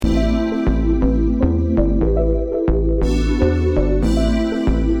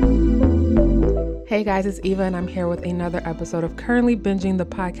guys, it's Eva and I'm here with another episode of Currently Binging, the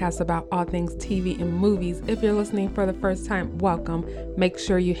podcast about all things TV and movies. If you're listening for the first time, welcome. Make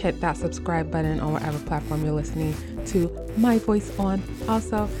sure you hit that subscribe button on whatever platform you're listening to my voice on.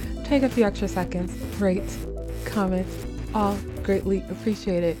 Also, take a few extra seconds, rate, comment, all greatly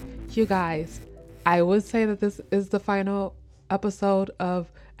appreciated. You guys, I would say that this is the final episode of,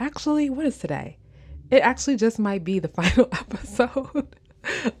 actually, what is today? It actually just might be the final episode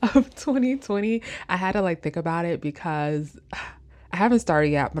of 2020. I had to think about it because I haven't started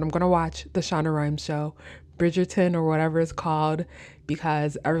yet, but I'm going to watch the Shonda Rhimes show, Bridgerton or whatever it's called,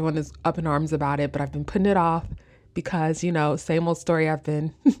 because everyone is up in arms about it, but I've been putting it off because, same old story I've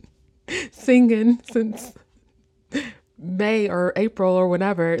been singing since May or April or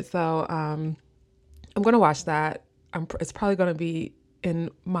whenever. So I'm going to watch that. It's probably going to be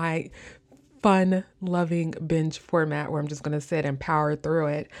in my fun loving binge format where I'm just going to sit and power through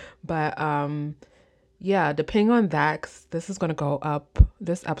it. But yeah, depending on that, 'cause this is going to go up,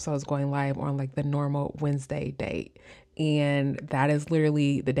 this episode is going live on the normal Wednesday date. And that is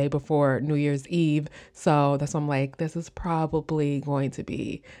literally the day before New Year's Eve. So that's why I'm like, this is probably going to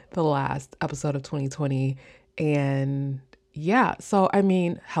be the last episode of 2020. And yeah, so I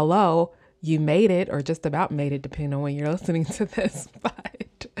mean, hello, you made it or just about made it, depending on when you're listening to this. But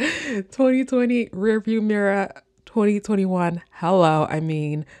 2020 rearview mirror, 2021 hello. I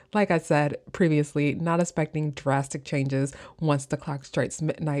mean, like I said previously, not expecting drastic changes once the clock strikes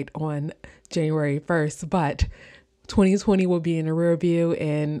midnight on January 1st, but 2020 will be in the rear view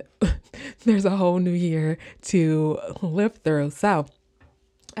and there's a whole new year to live through. So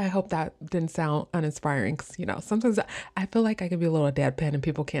I hope that didn't sound uninspiring, because, sometimes I feel like I can be a little deadpan and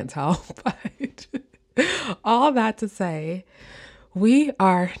people can't tell. But all that to say, we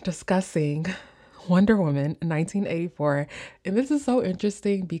are discussing Wonder Woman 1984. And this is so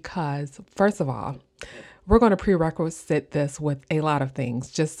interesting because, first of all, we're going to prerequisite this with a lot of things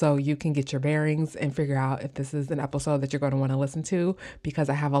just so you can get your bearings and figure out if this is an episode that you're going to want to listen to, because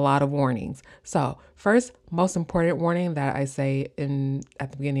I have a lot of warnings. So first, most important warning that I say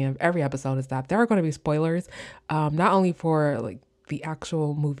at the beginning of every episode is that there are going to be spoilers, not only for the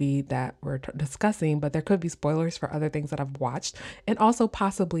actual movie that we're discussing, but there could be spoilers for other things that I've watched and also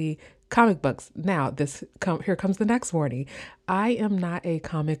possibly comic books. Now, here comes the next warning. I am not a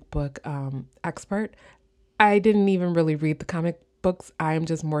comic book expert. I didn't even really read the comic books. I am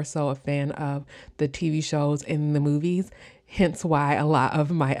just more so a fan of the TV shows and the movies. Hence why a lot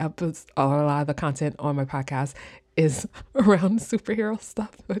of my episodes or a lot of the content on my podcast is around superhero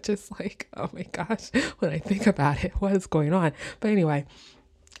stuff, which is oh my gosh, when I think about it, what is going on? But anyway,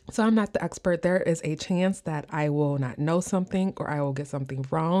 so I'm not the expert. There is a chance that I will not know something or I will get something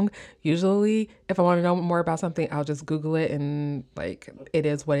wrong. Usually, if I want to know more about something, I'll just Google it and it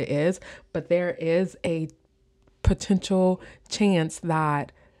is what it is. But there is a potential chance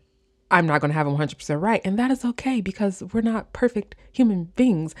that I'm not going to have 100% right. And that is okay because we're not perfect human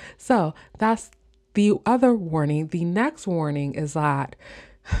beings. So that's the other warning. The next warning is that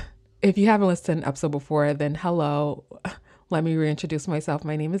if you haven't listened to an episode before, then hello, let me reintroduce myself.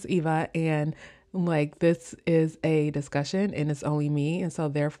 My name is Eva, and this is a discussion and it's only me. And so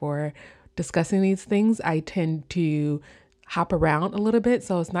therefore discussing these things, I tend to hop around a little bit.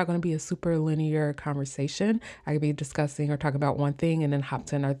 So it's not going to be a super linear conversation. I could be discussing or talking about one thing and then hop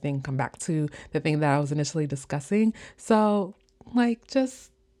to another thing, come back to the thing that I was initially discussing. So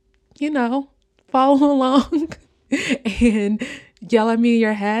just, follow along and yell at me in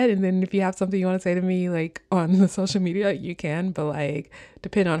your head. And then if you have something you want to say to me, on the social media, you can, but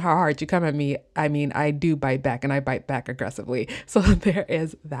depending on how hard you come at me, I mean, I do bite back and I bite back aggressively. So there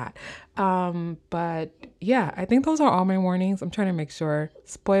is that. But yeah, I think those are all my warnings. I'm trying to make sure.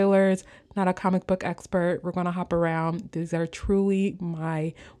 Spoilers, not a comic book expert. We're going to hop around. These are truly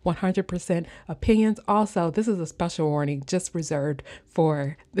my 100% opinions. Also, this is a special warning just reserved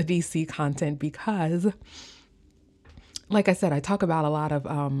for the DC content because, like I said, I talk about a lot of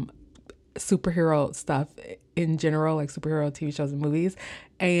superhero stuff in general, superhero TV shows and movies.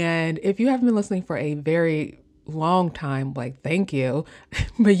 And if you haven't been listening for a very long time, thank you.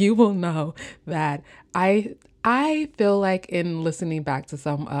 But you will know that I feel like in listening back to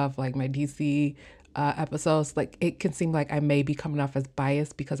some of my DC episodes, it can seem like I may be coming off as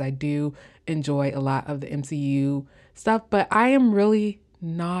biased because I do enjoy a lot of the MCU stuff, but I am really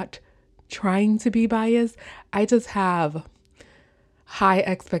not trying to be biased. I just have high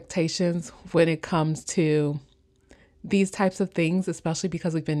expectations when it comes to these types of things, especially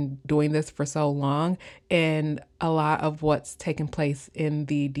because we've been doing this for so long. And a lot of what's taken place in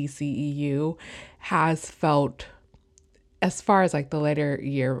the DCEU has felt as far as like the later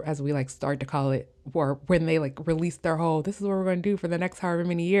year, as we like start to call it, or when they like released their whole, this is what we're going to do for the next however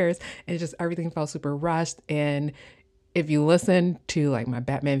many years, and just everything felt super rushed. And if you listen to like my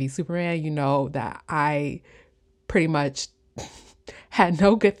Batman v Superman, you know that I pretty much had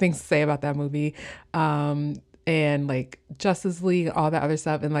no good things to say about that movie. And like Justice League, all that other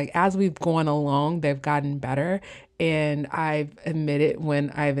stuff. And like as we've gone along, they've gotten better. And I've admitted when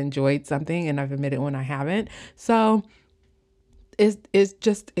I've enjoyed something and I've admitted when I haven't. So it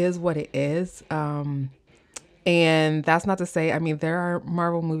just is what it is. And that's not to say, I mean, there are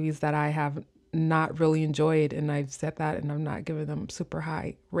Marvel movies that I have not really enjoyed, and I've said that, and I'm not giving them super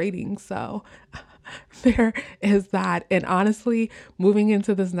high ratings. So there is that. And honestly, moving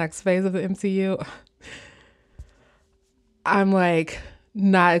into this next phase of the MCU, I'm like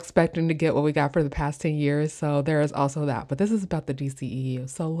not expecting to get what we got for the past 10 years. So there is also that. But this is about the DCEU.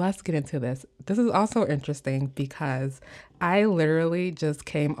 So let's get into this. This is also interesting because I literally just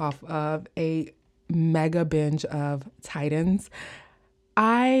came off of a mega binge of Titans.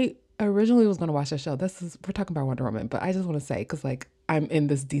 I originally was going to watch that show. We're talking about Wonder Woman, but I just want to say, because like I'm in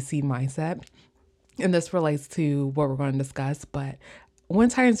this DC mindset, and this relates to what we're going to discuss, but when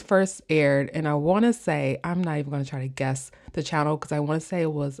Titans first aired, and I want to say, I'm not even going to try to guess the channel because I want to say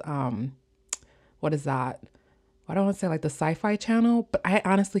it was, what is that? I don't want to say like the Sci-Fi Channel, but I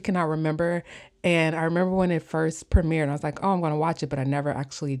honestly cannot remember. And I remember when it first premiered, I was like, oh, I'm going to watch it, but I never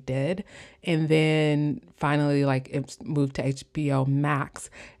actually did. And then finally, like it moved to HBO Max,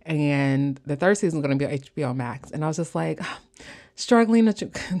 and the third season is going to be on HBO Max. And I was just like, struggling to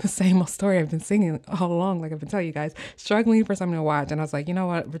the same old story I've been singing all along, like I've been telling you guys, struggling for something to watch. And I was like, you know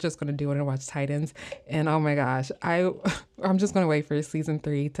what, we're just going to do it and watch Titans. And oh my gosh, I'm just going to wait for season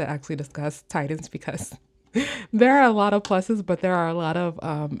 3 to actually discuss Titans, because there are a lot of pluses, but there are a lot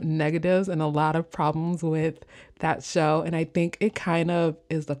of negatives and a lot of problems with that show. And I think it kind of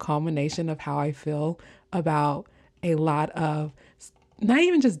is the culmination of how I feel about a lot of, not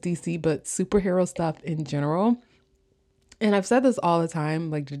even just DC, but superhero stuff in general. And I've said this all the time,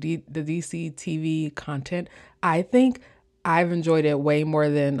 like the DC TV content, I think I've enjoyed it way more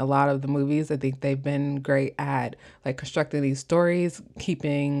than a lot of the movies. I think they've been great at like constructing these stories,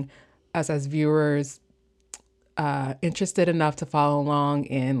 keeping us as viewers interested enough to follow along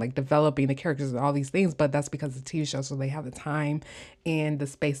and like developing the characters and all these things. But that's because it's a TV show, so they have the time and the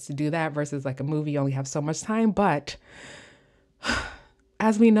space to do that, versus like a movie, you only have so much time. But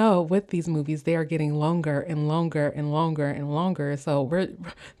as we know, with these movies, they are getting longer and longer and longer and longer. So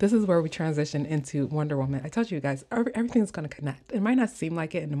this is where we transition into Wonder Woman. I told you guys, everything's going to connect. It might not seem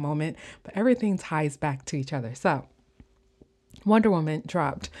like it in the moment, but everything ties back to each other. So Wonder Woman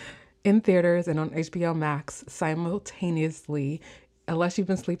dropped in theaters and on HBO Max simultaneously, unless you've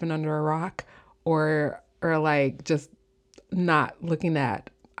been sleeping under a rock or like just not looking at,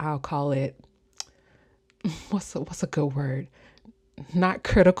 I'll call it, what's a good word? Not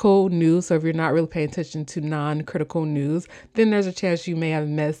critical news. So if you're not really paying attention to non-critical news, then there's a chance you may have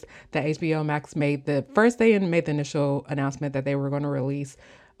missed that HBO Max made the first day and made the initial announcement that they were going to release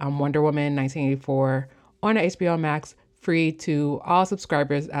Wonder Woman 1984 on HBO Max, free to all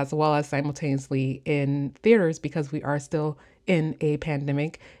subscribers, as well as simultaneously in theaters, because we are still in a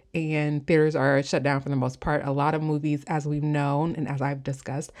pandemic and theaters are shut down for the most part. A lot of movies, as we've known and as I've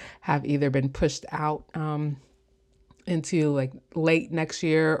discussed, have either been pushed out into like late next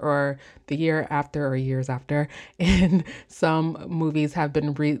year or the year after or years after. And some movies have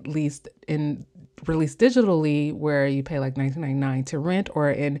been released digitally, where you pay like $19.99 to rent, or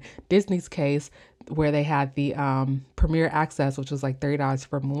in Disney's case, where they had the premiere access, which was like $30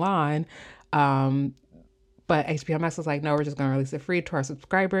 for Mulan. But HBO Max was like, no, we're just going to release it free to our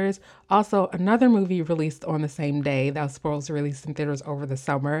subscribers. Also, another movie released on the same day that was supposed to release in theaters over the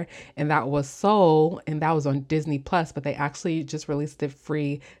summer, and that was Soul, and that was on Disney Plus. But they actually just released it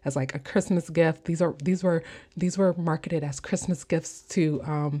free as like a Christmas gift. These were marketed as Christmas gifts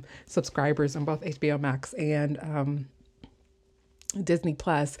to subscribers on both HBO Max and Disney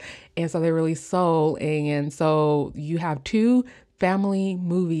Plus. And so they released Soul, and so you have two family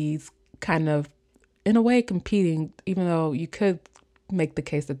movies kind of in a way competing, even though you could make the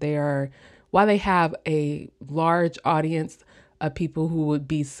case that they are, while they have a large audience of people who would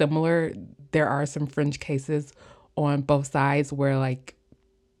be similar, there are some fringe cases on both sides where like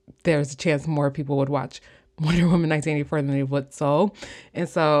there's a chance more people would watch Wonder Woman 1984 than they would Soul. And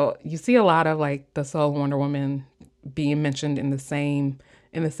so you see a lot of like the Soul and Wonder Woman being mentioned in the same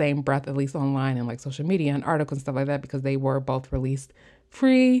breath, at least online and like social media and articles and stuff like that, because they were both released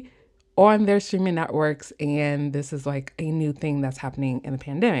free on their streaming networks. And this is like a new thing that's happening in the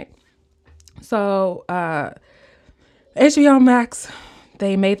pandemic. So HBO Max,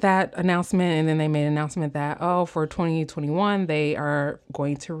 they made that announcement, and then they made an announcement that, for 2021, they are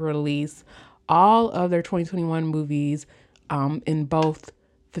going to release all of their 2021 movies in both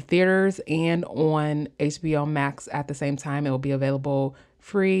the theaters and on HBO Max at the same time. It will be available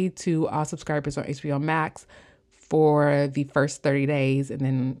free to all subscribers on HBO Max for the first 30 days. And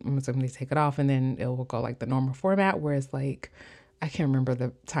then I'm assuming they take it off, and then it will go like the normal format, where it's like, I can't remember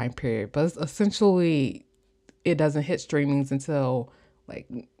the time period, but it's essentially it doesn't hit streamings until like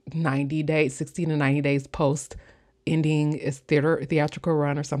 90 days, 60 to 90 days post ending its theatrical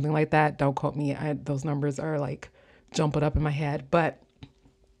run or something like that. Don't quote me. Those numbers are like jumping up in my head. But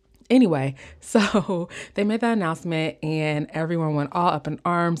anyway, so they made that announcement and everyone went all up in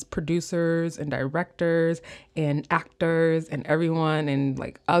arms, producers and directors and actors and everyone and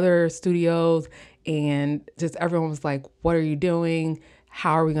like other studios. And just everyone was like, what are you doing?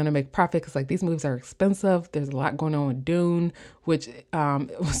 How are we going to make profit? Because like these movies are expensive. There's a lot going on with Dune, which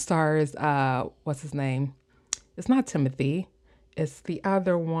stars, what's his name? It's not Timothy. It's the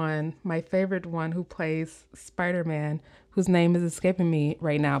other one, my favorite one who plays Spider-Man, whose name is escaping me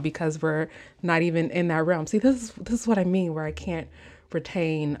right now because we're not even in that realm. See, this is what I mean, where I can't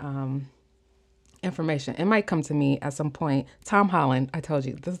retain information. It might come to me at some point. Tom Holland, I told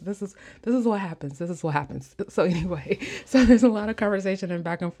you, this is what happens. This is what happens. So anyway, so there's a lot of conversation and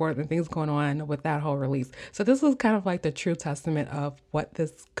back and forth and things going on with that whole release. So this was kind of like the true testament of what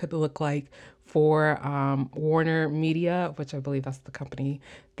this could look like for Warner Media, which I believe that's the company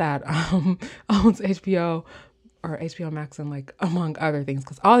that owns HBO or HBO Max and like among other things,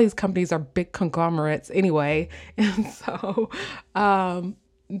 because all these companies are big conglomerates anyway. And so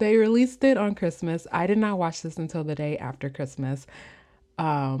they released it on Christmas. I did not watch this until the day after Christmas.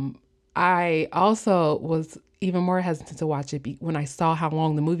 I also was even more hesitant to watch it when I saw how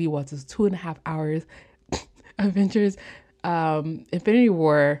long the movie was. It was 2.5 hours. Avengers Infinity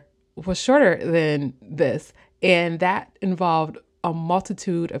War was shorter than this, and that involved a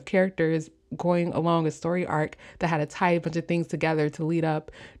multitude of characters going along a story arc that had to tie a bunch of things together to lead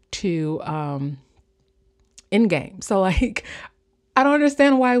up to Endgame. So like, I don't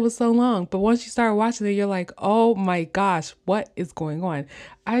understand why it was so long, but once you start watching it, you're like, oh my gosh, what is going on?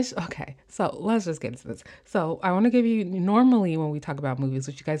 Okay, so let's just get into this. So I want to give you, normally when we talk about movies,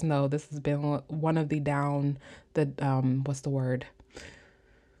 which you guys know, this has been one of what's the word?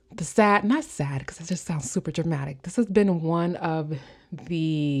 Not sad, because it just sounds super dramatic. This has been one of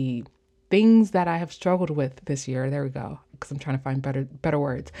the things that I have struggled with this year. There we go, because I'm trying to find better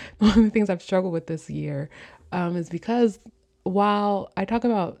words. One of the things I've struggled with this year is because while I talk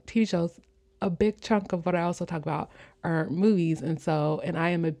about TV shows, a big chunk of what I also talk about are movies. And I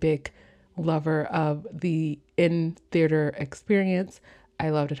am a big lover of the in theater experience.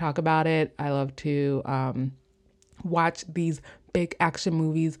 I love to talk about it. I love to watch these big action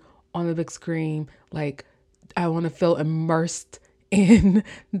movies on the big screen. Like, I want to feel immersed in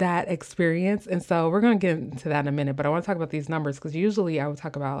that experience. And so we're going to get into that in a minute, but I want to talk about these numbers because usually I would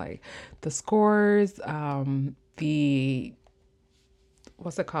talk about like the scores, the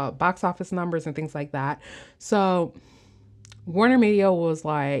what's it called, box office numbers and things like that. So Warner Media was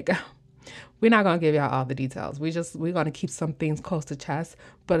like, we're not going to give y'all all the details. We're going to keep some things close to chest.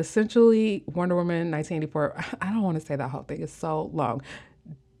 But essentially, Wonder Woman 1984, I don't want to say that whole thing. It's so long.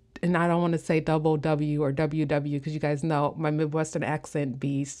 And I don't want to say double W or WW because you guys know my Midwestern accent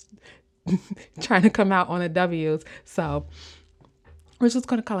be trying to come out on the W's. So we're just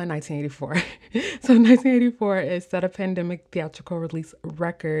going to call it 1984. So 1984 is set a pandemic theatrical release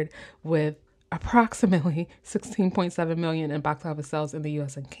record with approximately 16.7 million in box office sales in the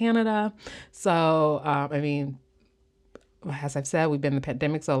US and Canada. So, as I've said, we've been in the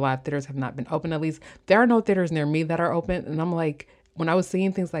pandemic, so a lot of theaters have not been open. At least there are no theaters near me that are open. And I'm like, when I was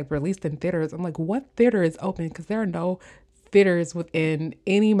seeing things like released in theaters, I'm like, what theater is open? Because there are no theaters within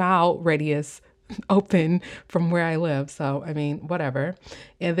any mile radius open from where I live. So, whatever.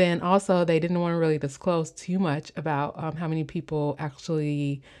 And then also they didn't want to really disclose too much about how many people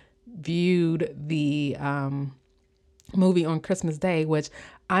actually viewed the movie on Christmas Day, which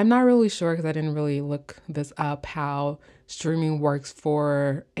I'm not really sure because I didn't really look this up, how streaming works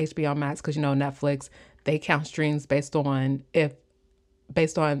for HBO Max, because Netflix, they count streams based on if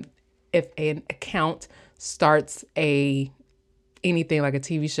an account starts anything like a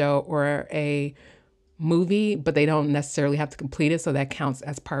TV show or a movie, but they don't necessarily have to complete it, so that counts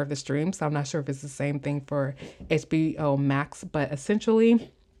as part of the stream. So I'm not sure if it's the same thing for HBO Max, but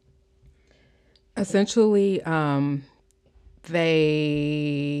essentially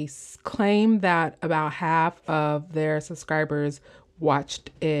they claim that about half of their subscribers watched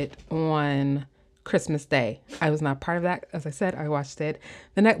it on Christmas Day. I was not part of that. As I said, I watched it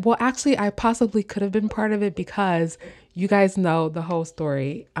the next. Well, actually, I possibly could have been part of it because you guys know the whole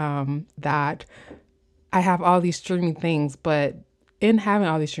story. That I have all these streaming things, but in having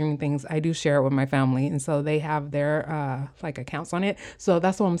all these streaming things, I do share it with my family, and so they have their like accounts on it. So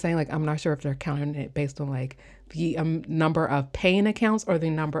that's what I'm saying. Like, I'm not sure if they're counting it based on like the number of paying accounts or the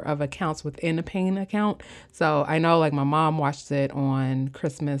number of accounts within a paying account. So I know like my mom watched it on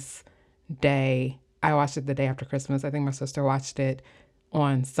Christmas Day. I watched it the day after Christmas. I think my sister watched it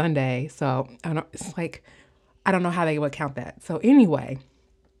on Sunday. So I don't. It's like I don't know how they would count that. So anyway,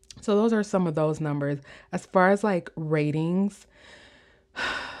 so those are some of those numbers. As far as like ratings,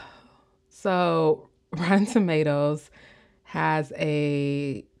 so Rotten Tomatoes has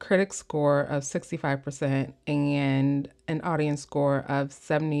a critic score of 65% and an audience score of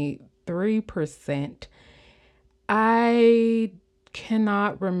 73%. I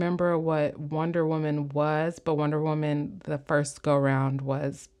cannot remember what Wonder Woman was, but Wonder Woman, the first go round,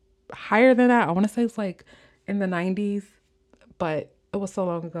 was higher than that. I want to say it's like in the 90s, but it was so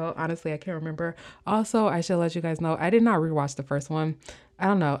long ago. Honestly, I can't remember. Also, I should let you guys know I did not rewatch the first one. I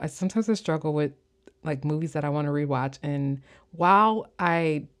don't know. I struggle with like movies that I want to rewatch. And while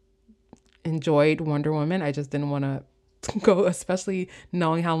I enjoyed Wonder Woman, I just didn't want to go, especially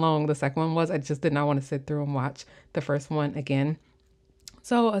knowing how long the second one was. I just did not want to sit through and watch the first one again.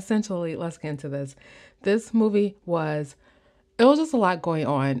 So essentially, let's get into this. This movie was, it was just a lot going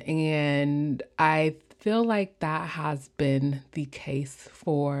on. And I feel like that has been the case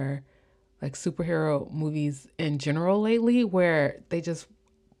for like superhero movies in general lately, where they just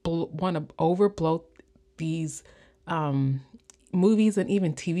want to overblow these movies and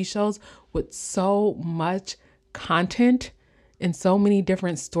even TV shows with so much content and so many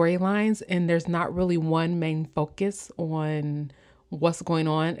different storylines, and there's not really one main focus on what's going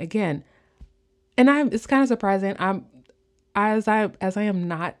on. Again, and it's kind of surprising. As I am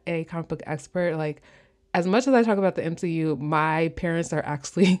not a comic book expert, like as much as I talk about the MCU, my parents are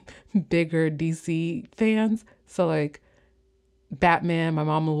actually bigger DC fans. So like Batman, my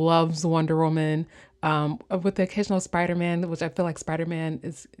mom loves Wonder Woman, with the occasional Spider-Man, which I feel like Spider-Man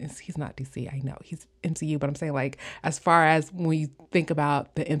is he's not DC. I know he's MCU, but I'm saying like as far as when you think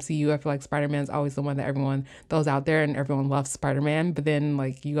about the MCU, I feel like Spider-Man's always the one that everyone throws out there and everyone loves Spider-Man. But then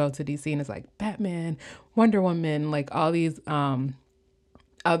like you go to DC and it's like Batman, Wonder Woman, like all these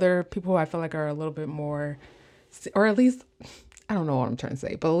other people who I feel like are a little bit more, or at least, I don't know what I'm trying to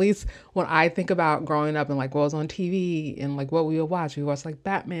say, but at least when I think about growing up and like what was on TV and like what we watch like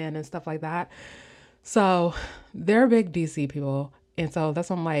Batman and stuff like that. So they're big DC people. And so that's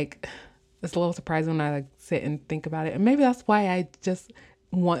why I'm like, it's a little surprising when I like sit and think about it. And maybe that's why I just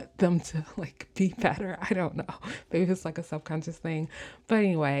want them to like be better. I don't know. Maybe it's like a subconscious thing. But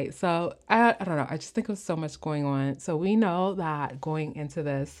anyway, so I don't know. I just think there's so much going on. So we know that going into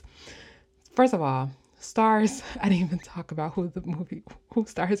this, first of all, stars. I didn't even talk about who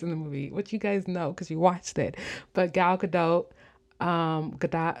stars in the movie, which you guys know because you watched it. But Gal Gadot,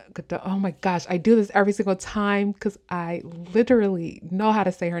 Gadot. Oh my gosh, I do this every single time because I literally know how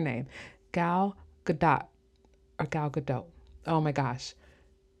to say her name, Gal Gadot or Gal Gadot. Oh my gosh,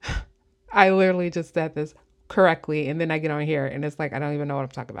 I literally just said this correctly, and then I get on here and it's like I don't even know what I'm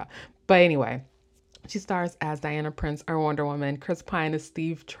talking about. But anyway, she stars as Diana Prince or Wonder Woman. Chris Pine is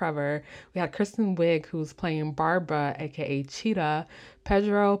Steve Trevor. We had Kristen Wiig, who's playing Barbara, aka Cheetah.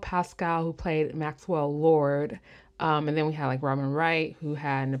 Pedro Pascal, who played Maxwell Lord. And then we had like Robin Wright, who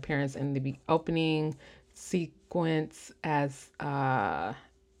had an appearance in the opening sequence as I'm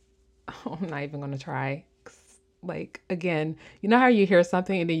not even gonna try. Like again, you know how you hear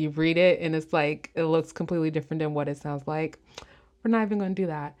something and then you read it and it's like it looks completely different than what it sounds like. We're not even gonna do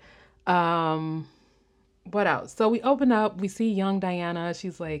that. What else? So we open up, we see young Diana.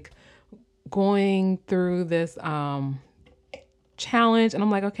 She's like going through this challenge, and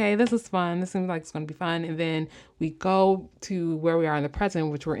I'm like, okay, this is fun. This seems like it's going to be fun. And then we go to where we are in the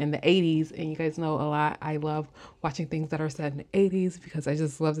present, which we're in the 80s. And you guys know a lot. I love watching things that are set in the 80s because I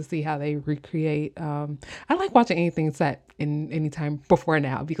just love to see how they recreate. I like watching anything set in any time before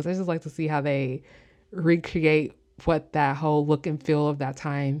now because I just like to see how they recreate what that whole look and feel of that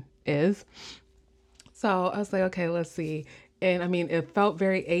time is. So I was like, okay, let's see. And I mean, it felt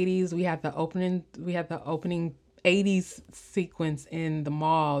very 80s. We had the opening 80s sequence in the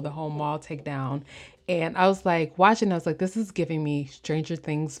mall, the whole mall takedown. And I was like watching, I was like, this is giving me Stranger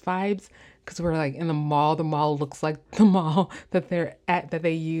Things vibes because we're like in the mall. The mall looks like the mall that they're at, that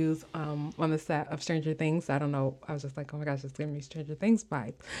they use on the set of Stranger Things. I don't know. I was just like, oh my gosh, it's giving me Stranger Things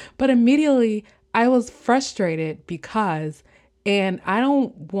vibes. But immediately I was frustrated because And I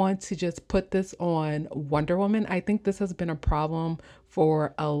don't want to just put this on Wonder Woman. I think this has been a problem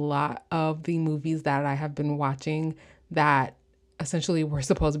for a lot of the movies that I have been watching that essentially were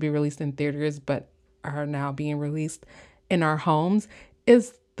supposed to be released in theaters but are now being released in our homes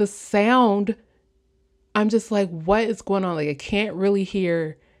is the sound. I'm just like, what is going on? Like, I can't really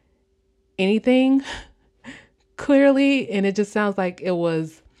hear anything clearly, and it just sounds like it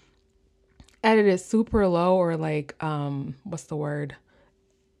was edited super low, or like what's the word?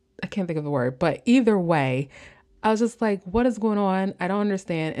 I can't think of the word, but either way, I was just like, what is going on? I don't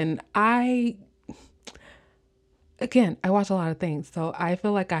understand. And again, I watch a lot of things. So I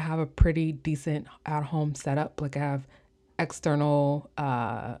feel like I have a pretty decent at home setup. Like I have external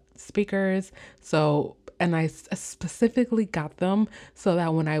speakers. So, and I specifically got them so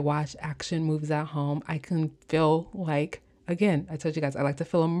that when I watch action movies at home, I can feel like, again, I told you guys, I like to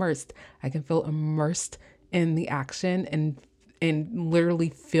feel immersed. I can feel immersed in the action and literally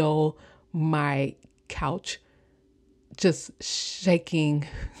feel my couch just shaking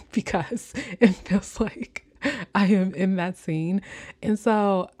because it feels like I am in that scene. And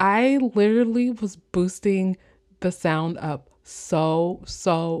so I literally was boosting the sound up so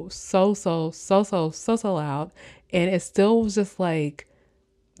loud. And it still was just like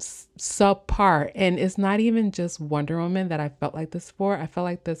subpar. And it's not even just Wonder Woman that I felt like this for. I felt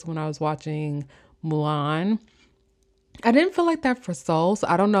like this when I was watching Mulan. I didn't feel like that for Soul. So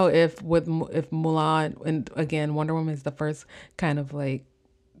I don't know if Mulan, and again, Wonder Woman is the first kind of like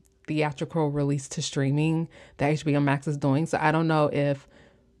theatrical release to streaming that HBO Max is doing. So I don't know if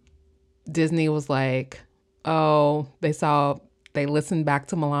Disney was like, oh, they listened back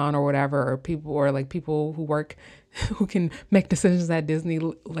to Mulan or whatever, or like people who work, who can make decisions at Disney,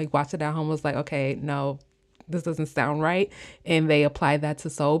 like watch it at home, was like, okay, no, this doesn't sound right. And they applied that to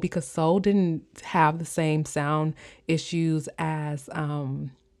Soul because Soul didn't have the same sound issues as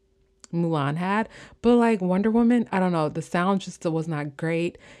Mulan had. But like Wonder Woman, I don't know, the sound just was not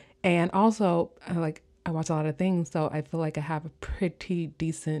great. And also, I watch a lot of things, so I feel like I have a pretty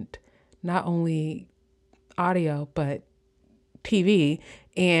decent, not only audio, but TV.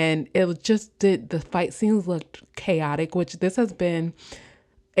 And it just did, the fight scenes looked chaotic, which this has been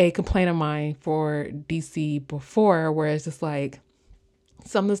a complaint of mine for DC before, where it's just like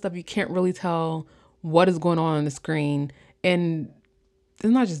some of the stuff you can't really tell what is going on the screen. And it's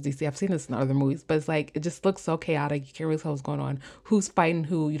not just DC. I've seen this in other movies, but it's like it just looks so chaotic. You can't really tell what's going on, who's fighting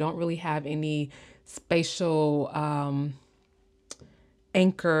who. You don't really have any spatial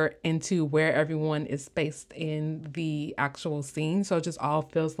anchor into where everyone is spaced in the actual scene. So it just all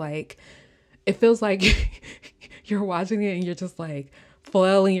feels like, it feels like you're watching it and you're just like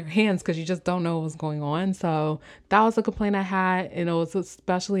flailing your hands because you just don't know what's going on. So that was a complaint I had, and it was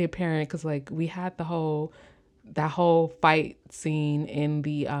especially apparent because like we had that whole fight scene in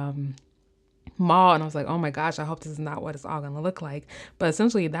the mall, and I was like, oh my gosh, I hope this is not what it's all gonna look like. But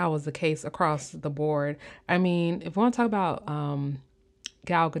essentially that was the case across the board. I mean, if we want to talk about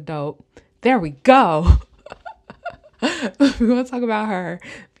Gal Gadot, there we go. We want to talk about her.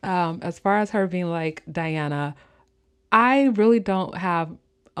 As far as her being like Diana, I really don't have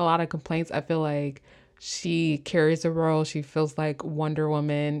a lot of complaints. I feel like she carries the role. She feels like Wonder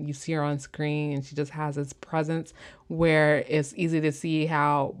Woman. You see her on screen and she just has this presence where it's easy to see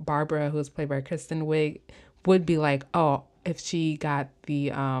how Barbara, who is played by Kristen Wiig, would be like, oh, if she got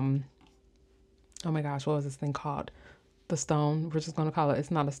the, oh my gosh, what was this thing called? The stone. We're just going to call it,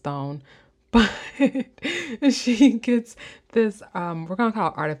 it's not a stone. But she gets this, we're going to call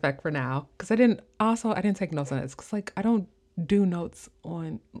it artifact for now. Because I didn't take notes on it. Because like, I don't do notes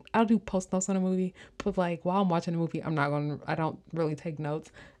on, I'll do post notes on a movie, but like while I'm watching a movie, I don't really take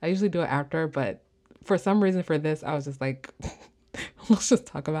notes. I usually do it after, but for some reason for this, I was just like, let's just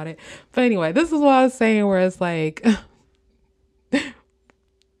talk about it. But anyway, this is what I was saying, where it's like,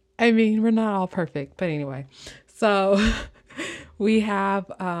 I mean, we're not all perfect, but anyway. So we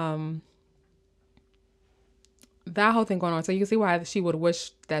have that whole thing going on. So you can see why she would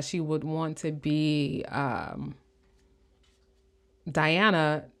wish that she would want to be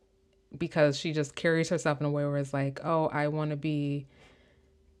Diana, because she just carries herself in a way where it's like, oh, I want to be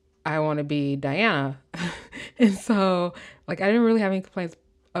Diana. And so like I didn't really have any complaints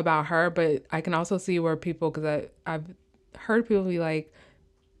about her, but I can also see where people, because I've heard people be like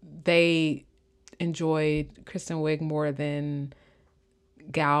they enjoyed Kristen Wiig more than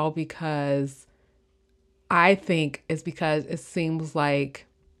Gal, because I think it's because it seems like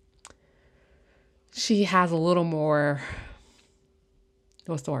she has a little more,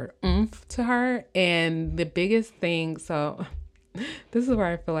 what's the word, oomph to her. And the biggest thing, so this is where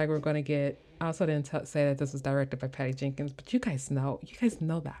I feel like we're going to get I also didn't say that this was directed by Patty Jenkins, but you guys know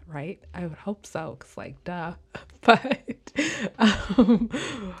that, right? I would hope so, because, like, duh. But um,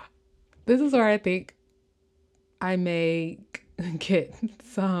 this is where I think I may get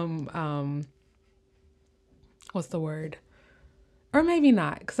some, what's the word? Or maybe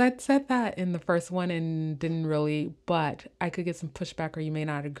not, because I said that in the first one and didn't really, but I could get some pushback or you may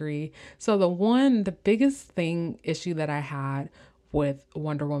not agree. So the biggest issue that I had with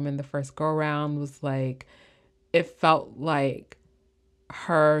Wonder Woman the first go around was like, it felt like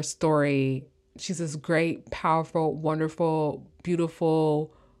her story, she's this great, powerful, wonderful,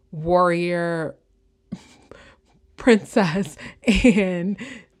 beautiful warrior princess. And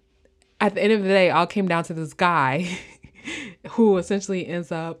at the end of the day, all came down to this guy who essentially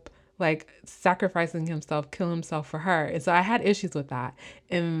ends up like sacrificing himself, killing himself for her. And so I had issues with that.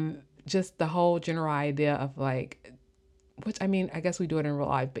 And just the whole general idea of like, which I mean, I guess we do it in real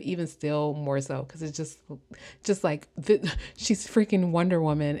life, but even still more so, because it's just like she's freaking Wonder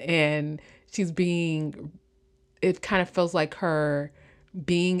Woman, and it kind of feels like her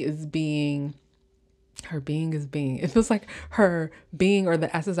being is being. It feels like her being, or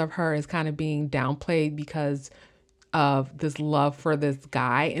the essence of her, is kind of being downplayed because of this love for this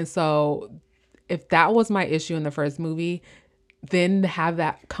guy. And so if that was my issue in the first movie, then to have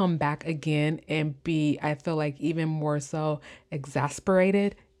that come back again and be, I feel like, even more so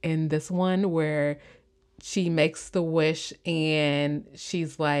exasperated in this one, where she makes the wish and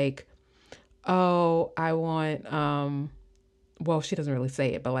she's like, oh, I want, well, she doesn't really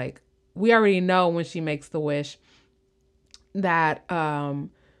say it, but like, we already know when she makes the wish that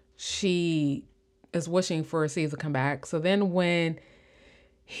she is wishing for Steve to come back. So then when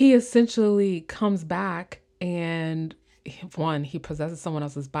he essentially comes back and he possesses someone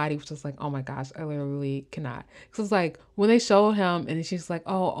else's body, which is like, oh my gosh, I literally cannot. So it's like when they show him and she's like,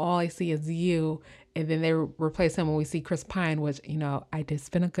 oh, all I see is you. And then they replace him when we see Chris Pine, which, you know, I did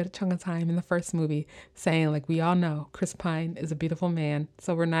spend a good chunk of time in the first movie saying, like, we all know Chris Pine is a beautiful man.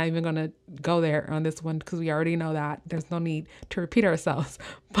 So we're not even going to go there on this one because we already know that. There's no need to repeat ourselves.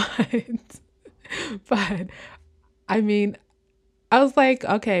 But I mean, I was like,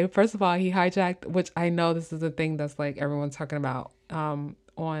 okay, first of all, he hijacked, which I know this is a thing that's like everyone's talking about on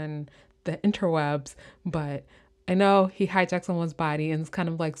the interwebs, but I know he hijacked someone's body, and it's kind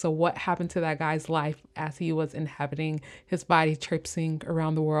of like, so what happened to that guy's life as he was inhabiting his body, traipsing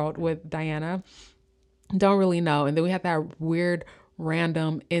around the world with Diana? Don't really know. And then we had that weird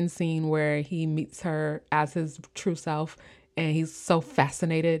random end scene where he meets her as his true self, and he's so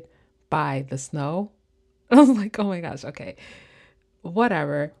fascinated by the snow. I was like, oh my gosh, okay,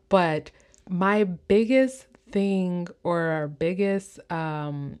 whatever. But my biggest thing, or biggest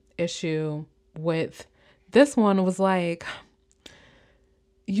issue with this one was like,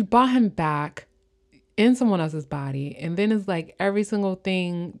 you brought him back in someone else's body, and then it's like every single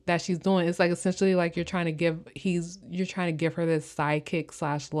thing that she's doing, it's like essentially like you're trying to give her this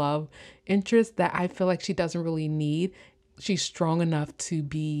sidekick / love interest that I feel like she doesn't really need. She's strong enough to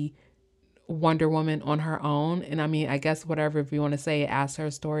be Wonder Woman on her own. And I mean, I guess whatever, if you want to say it as her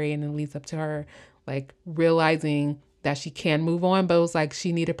story, and it leads up to her like realizing that she can move on. But it was like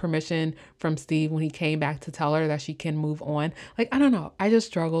she needed permission from Steve when he came back to tell her that she can move on. Like, I don't know. I just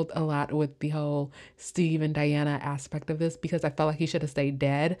struggled a lot with the whole Steve and Diana aspect of this, because I felt like he should have stayed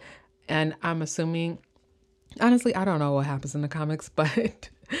dead. And I'm assuming, honestly, I don't know what happens in the comics, but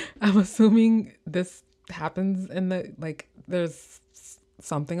I'm assuming this happens in the, like, there's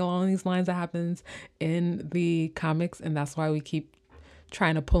something along these lines that happens in the comics, and that's why we keep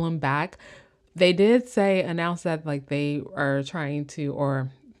trying to pull him back. They did announce that like they are trying to,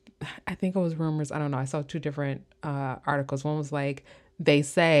 or I think it was rumors, I don't know, I saw two different articles. One was like they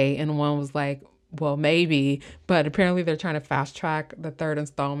say, and one was like, well, maybe, but apparently they're trying to fast track the third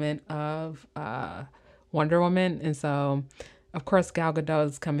installment of Wonder Woman. And so of course Gal Gadot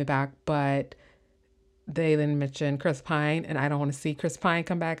is coming back, but they then mentioned Chris Pine, and I don't want to see Chris Pine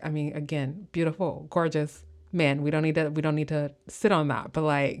come back. I mean, again, beautiful, gorgeous man. We don't need to sit on that, but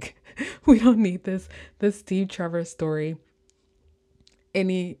like, we don't need this Steve Trevor story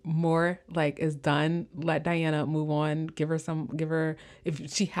anymore. Like, it's done. Let Diana move on. Give her,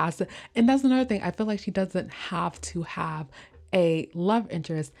 if she has to. And that's another thing. I feel like she doesn't have to have a love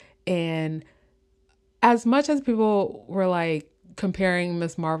interest. And as much as people were like comparing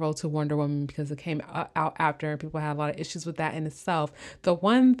Miss Marvel to Wonder Woman because it came out after, and people had a lot of issues with that in itself, the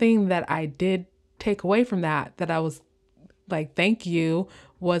one thing that I did take away from that I was like, thank you,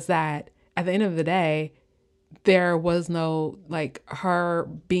 was that at the end of the day, there was no, like, her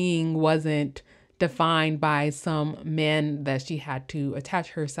being wasn't defined by some men that she had to attach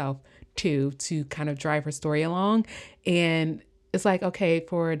herself to kind of drive her story along. And it's like, okay,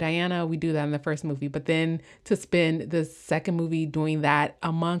 for Diana, we do that in the first movie, but then to spend the second movie doing that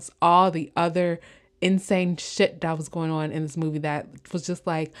amongst all the other insane shit that was going on in this movie that was just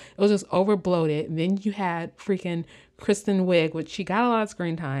like, it was just over bloated. And then you had freaking Kristen Wiig, which she got a lot of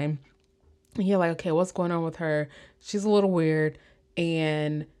screen time. And you're like, okay, what's going on with her? She's a little weird.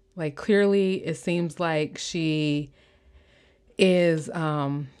 And like, clearly it seems like she is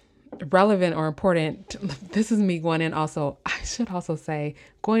relevant or important. This is me going in. Also, I should also say,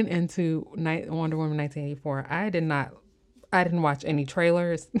 going into Wonder Woman 1984, I didn't watch any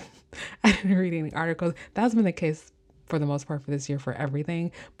trailers. I didn't read any articles. That's been the case for the most part for this year for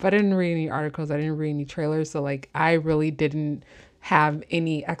everything, but I didn't read any articles. I didn't read any trailers. So like, I really didn't have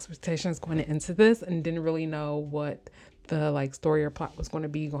any expectations going into this and didn't really know what the like story or plot was going to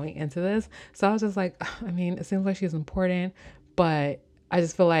be going into this. So I was just like, I mean, it seems like she's important, but I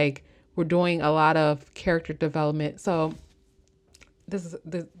just feel like we're doing a lot of character development. So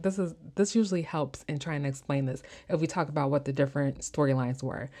this usually helps in trying to explain this if we talk about what the different storylines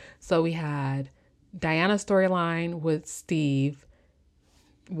were. So we had Diana's storyline with Steve,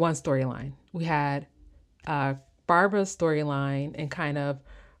 one storyline. We had Barbara's storyline and kind of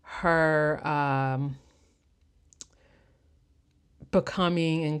her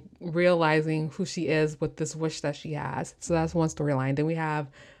becoming and realizing who she is with this wish that she has. So that's one storyline. Then we have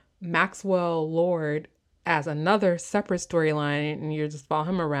Maxwell Lord as another separate storyline, and you're just following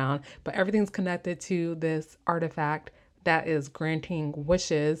him around, but everything's connected to this artifact that is granting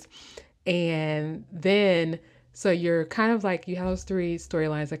wishes. And then so you're kind of like, you have those three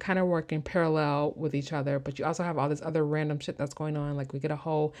storylines that kind of work in parallel with each other, but you also have all this other random shit that's going on. Like we get a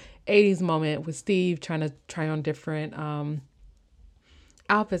whole 80s moment with Steve trying to try on different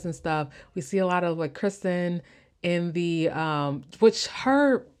outfits and stuff. We see a lot of like Kristen in the which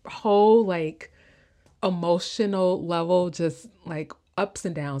her whole like emotional level just like ups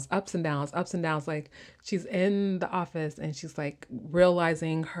and downs, ups and downs, ups and downs. Like she's in the office and she's like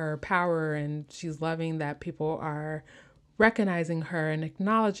realizing her power and she's loving that people are recognizing her and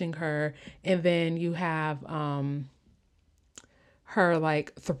acknowledging her. And then you have her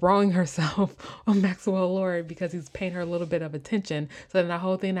like throwing herself on Maxwell Lord because he's paying her a little bit of attention. So then the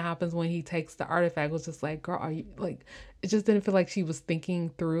whole thing that happens when he takes the artifact was just like, girl, are you like, it just didn't feel like she was thinking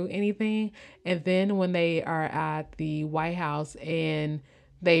through anything. And then when they are at the White House and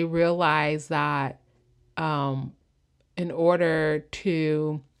they realize that in order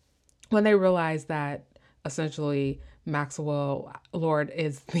to, when they realize that essentially Maxwell Lord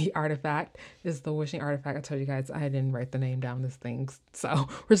is the artifact, is the wishing artifact. I told you guys I didn't write the name down this thing, so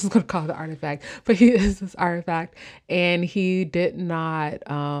we're just gonna call it the artifact. But he is this artifact, and he did not.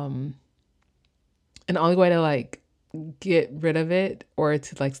 And the only way to like get rid of it or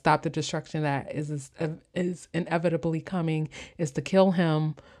to like stop the destruction that is inevitably coming is to kill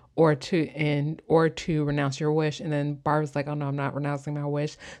him or to renounce your wish. And then Barbara's like, oh no, I'm not renouncing my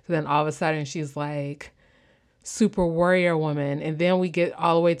wish. So then all of a sudden she's like super warrior woman, and then we get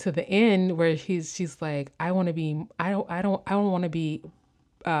all the way to the end where she's like, I want to be, I don't want to be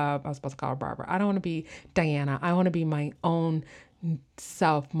I was supposed to call her Barbara, I don't want to be Diana, I want to be my own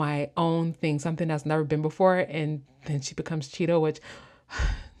self, my own thing, something that's never been before. And then she becomes Cheetah, which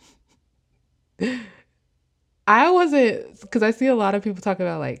I wasn't, because I see a lot of people talk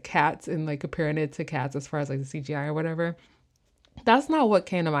about like cats and like comparing it to cats as far as like the CGI or whatever. That's not what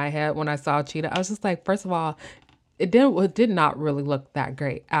came to my head when I saw Cheetah. I was just like, first of all, it did not really look that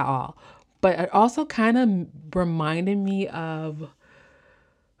great at all. But it also kind of reminded me of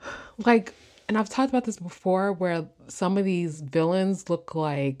like, and I've talked about this before, where some of these villains look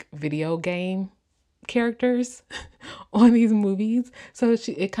like video game characters on these movies. So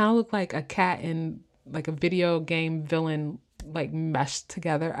it kind of looked like a cat and like a video game villain like meshed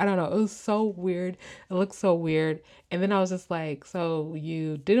together. I don't know. It was so weird. It looked so weird. And then I was just like, so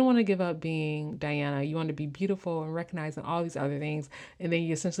you didn't want to give up being Diana. You wanted to be beautiful and recognized and all these other things. And then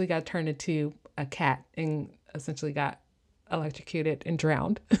you essentially got turned into a cat and essentially got electrocuted and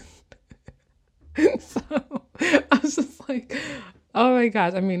drowned. So I was just like, oh my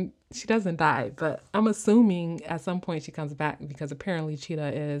gosh. I mean, she doesn't die, but I'm assuming at some point she comes back because apparently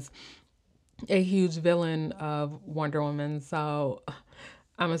Cheetah is a huge villain of Wonder Woman. So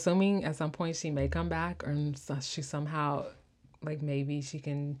I'm assuming at some point she may come back, or she somehow, like maybe she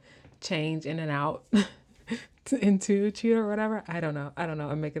can change in and out into Cheetah or whatever. I don't know.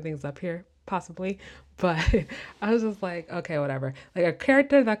 I'm making things up here, possibly. But I was just like, okay, whatever. Like a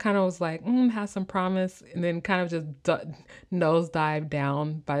character that kind of was like, has some promise, and then kind of just nosedive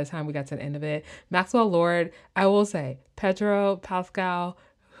down by the time we got to the end of it. Maxwell Lord, I will say, Pedro Pascal,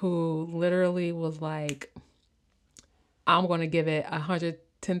 who literally was like, I'm going to give it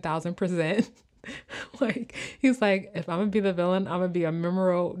 110,000%. Like, he's like, if I'm going to be the villain, I'm going to be a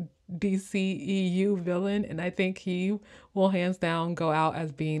memorable DCEU villain. And I think he will hands down go out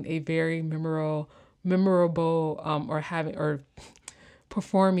as being a very memorable, or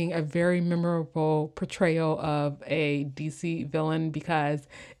performing a very memorable portrayal of a DC villain, because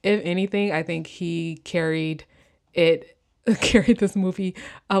if anything, I think he it carried this movie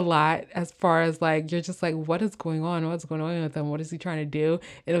a lot, as far as like, you're just like, what is going on? What's going on with him? What is he trying to do?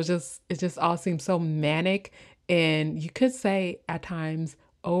 It just all seems so manic, and you could say at times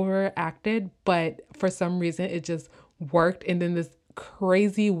overacted, but for some reason it just worked. And then this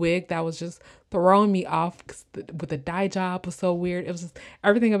crazy wig that was just throwing me off, 'cause with the dye job was so weird. It was just,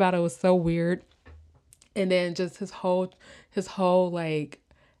 everything about it was so weird. And then just his whole like,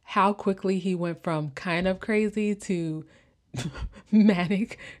 how quickly he went from kind of crazy to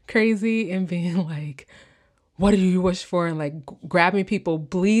manic crazy, and being like, what do you wish for? And like grabbing people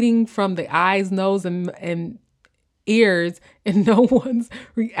bleeding from the eyes, nose, and ears, and no one's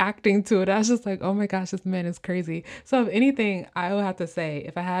reacting to it. I was just like, oh my gosh, this man is crazy. So if anything, I would have to say,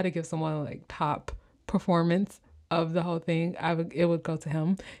 if I had to give someone like top performance of the whole thing, it would go to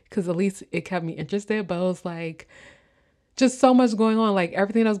him, because at least it kept me interested. But it was like just so much going on, like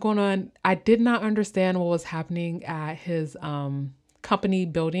everything that was going on. I did not understand what was happening at his company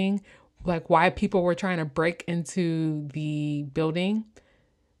building, like why people were trying to break into the building.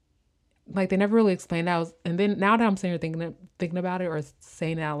 Like they never really explained that. And then now that I'm sitting here thinking about it, or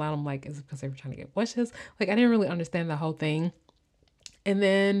saying it out loud, I'm like, is it because they were trying to get wishes? Like I didn't really understand the whole thing. And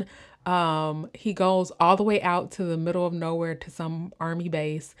then he goes all the way out to the middle of nowhere to some army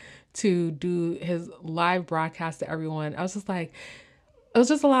base to do his live broadcast to everyone. I was just like, it was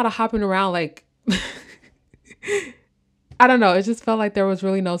just a lot of hopping around. Like, I don't know. It just felt like there was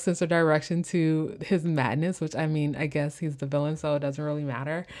really no sense or direction to his madness, which, I mean, I guess he's the villain, so it doesn't really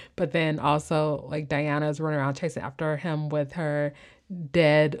matter. But then also, like, Diana is running around chasing after him with her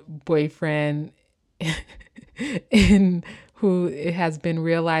dead boyfriend, in who it has been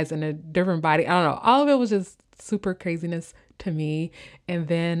realized in a different body. I don't know. All of it was just super craziness to me. And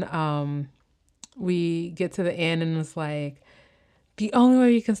then we get to the end, and it's like, the only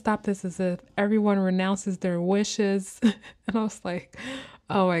way you can stop this is if everyone renounces their wishes. And I was like,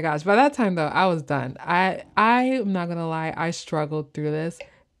 oh my gosh. By that time though, I was done. I am not gonna lie, I struggled through this.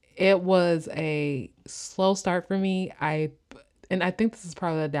 It was a slow start for me. And I think this is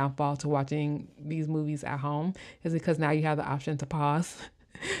probably the downfall to watching these movies at home, is because now you have the option to pause.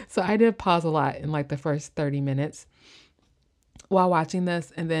 So I did pause a lot in like the first 30 minutes while watching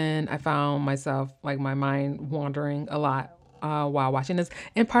this. And then I found myself, like, my mind wandering a lot while watching this.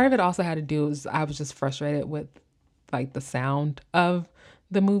 And part of it also had to do is I was just frustrated with like the sound of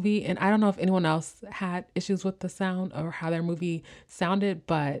the movie. And I don't know if anyone else had issues with the sound or how their movie sounded,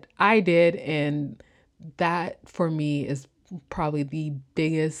 but I did. And that for me is probably the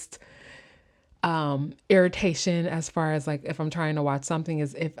biggest irritation, as far as like, if I'm trying to watch something,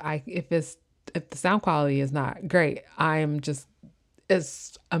 is if the sound quality is not great,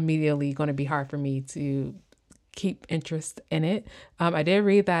 it's immediately going to be hard for me to keep interest in it. I did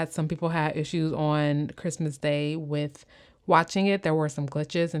read that some people had issues on Christmas Day with watching it. There were some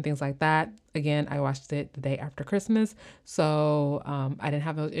glitches and things like that. Again, I watched it the day after Christmas, so I didn't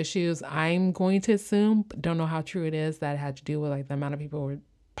have those issues. I'm going to assume, but don't know how true it is, that it had to do with like the amount of people who were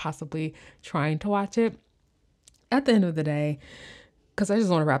possibly trying to watch it. At the end of the day, because I just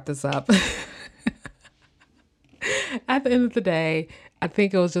want to wrap this up. At the end of the day, I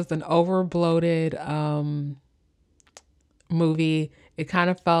think it was just an over bloated movie. It kind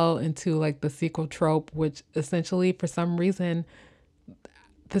of fell into like the sequel trope, which essentially, for some reason,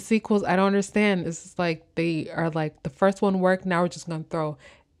 the sequels, I don't understand. It's just like they are like, the first one worked, now we're just going to throw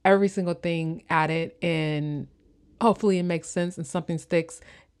every single thing at it, and hopefully it makes sense and something sticks,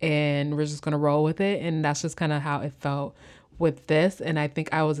 and we're just going to roll with it. And that's just kind of how it felt with this. And I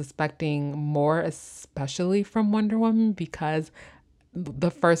think I was expecting more, especially from Wonder Woman, because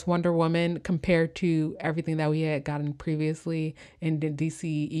the first Wonder Woman, compared to everything that we had gotten previously in the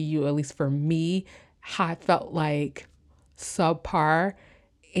DCEU, at least for me, had felt like subpar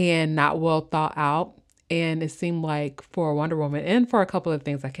and not well thought out. And it seemed like for Wonder Woman, and for a couple of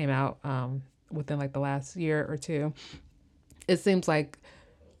things that came out within like the last year or two, it seems like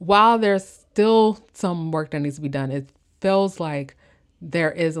while there's still some work that needs to be done, it feels like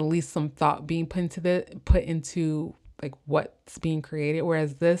there is at least some thought being put into like what's being created.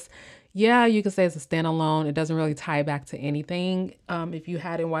 Whereas this, yeah, you could say it's a standalone. It doesn't really tie back to anything. If you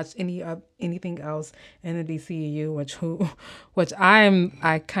hadn't watched anything else in the DCEU, which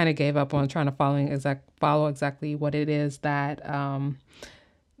I kind of gave up on trying to follow exactly what it is that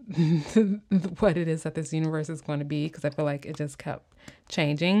what it is that this universe is going to be, because I feel like it just kept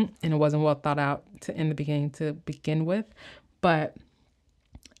changing and it wasn't well thought out in the beginning to begin with. But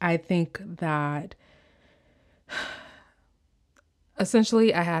I think that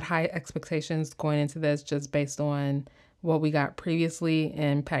essentially I had high expectations going into this just based on what we got previously.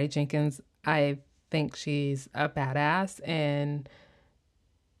 And Patty Jenkins, I think she's a badass, and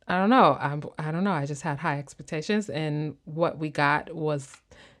I don't know. I don't know. I just had high expectations, and what we got was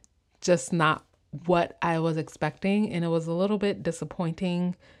just not what I was expecting, and it was a little bit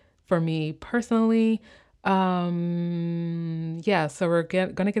disappointing for me personally. Yeah, so we're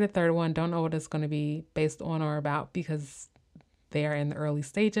gonna get a third one. Don't know what it's gonna be based on or about, because they are in the early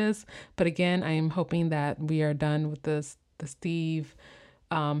stages. But again, I am hoping that we are done with the Steve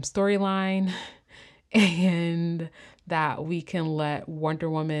storyline, and that we can let Wonder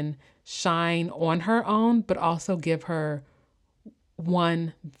Woman shine on her own, but also give her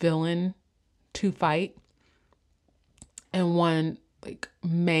one villain to fight and one like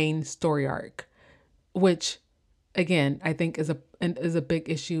main story arc, which again I think is a big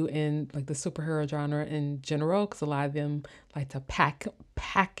issue in like the superhero genre in general, because a lot of them like to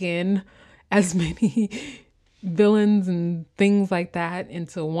pack in as many villains and things like that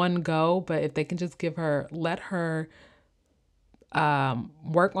into one go. But if they can just let her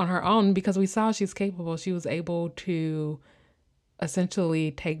work on her own, because we saw she's capable. She was able to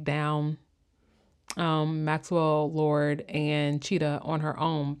essentially take down Maxwell Lord and Cheetah on her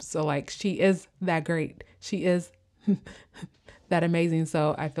own. So like, she is that great. She is that amazing.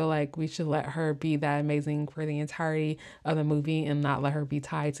 So I feel like we should let her be that amazing for the entirety of the movie and not let her be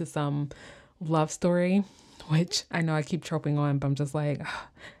tied to some love story, which I know I keep troping on, but I'm just like,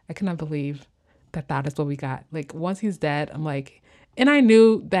 I cannot believe that is what we got. Like, once he's dead, I'm like, and I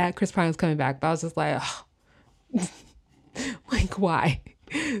knew that Chris Pine was coming back, but I was just like, like, why?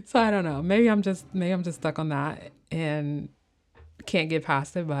 So I don't know. Maybe I'm just stuck on that and can't get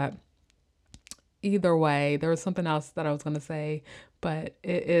past it. But either way, there was something else that I was going to say, but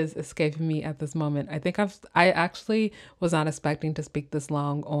it is escaping me at this moment. I think I actually was not expecting to speak this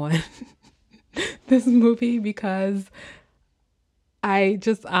long on this movie, because I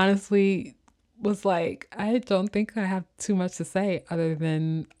just honestly was like, I don't think I have too much to say other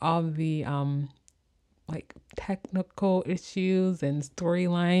than all the like technical issues and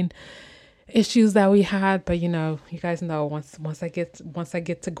storyline issues that we had. But you guys know, once I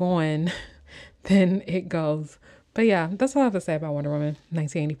get to going, then it goes. But yeah, that's all I have to say about Wonder Woman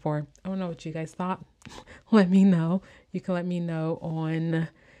 1984. I don't know what you guys thought. Let me know. You can let me know on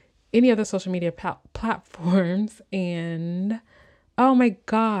any other social media platforms. And oh my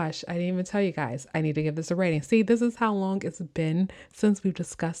gosh, I didn't even tell you guys. I need to give this a rating. See, this is how long it's been since we've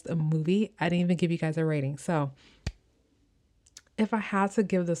discussed a movie. I didn't even give you guys a rating. So if I had to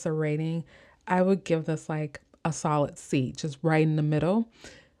give this a rating, I would give this like a solid C, just right in the middle,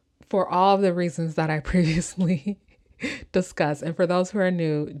 for all of the reasons that I previously discussed. And for those who are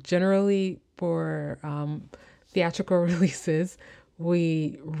new, generally for theatrical releases,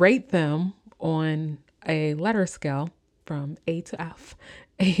 we rate them on a letter scale from A to F.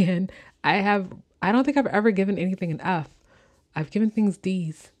 And I don't think I've ever given anything an F. I've given things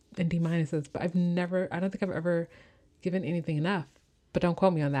D's and D minuses, but I don't think I've ever given anything an F. But don't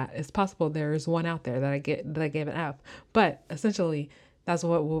quote me on that. It's possible there's one out there that I gave an F. But essentially, that's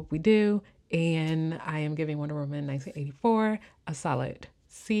what we do. And I am giving Wonder Woman 1984 a solid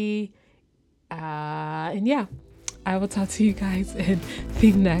C. And yeah, I will talk to you guys in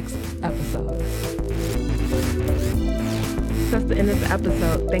the next episode. That's the end of the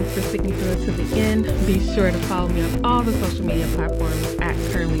episode. Thanks for sticking through it to the end. Be sure to follow me on all the social media platforms at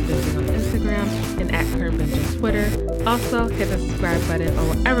Currently Binging on Instagram and at Current Binge on Twitter. Also, hit the subscribe button on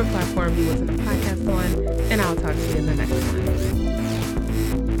whatever platform you listen to podcasts on, and I'll talk to you in the next one.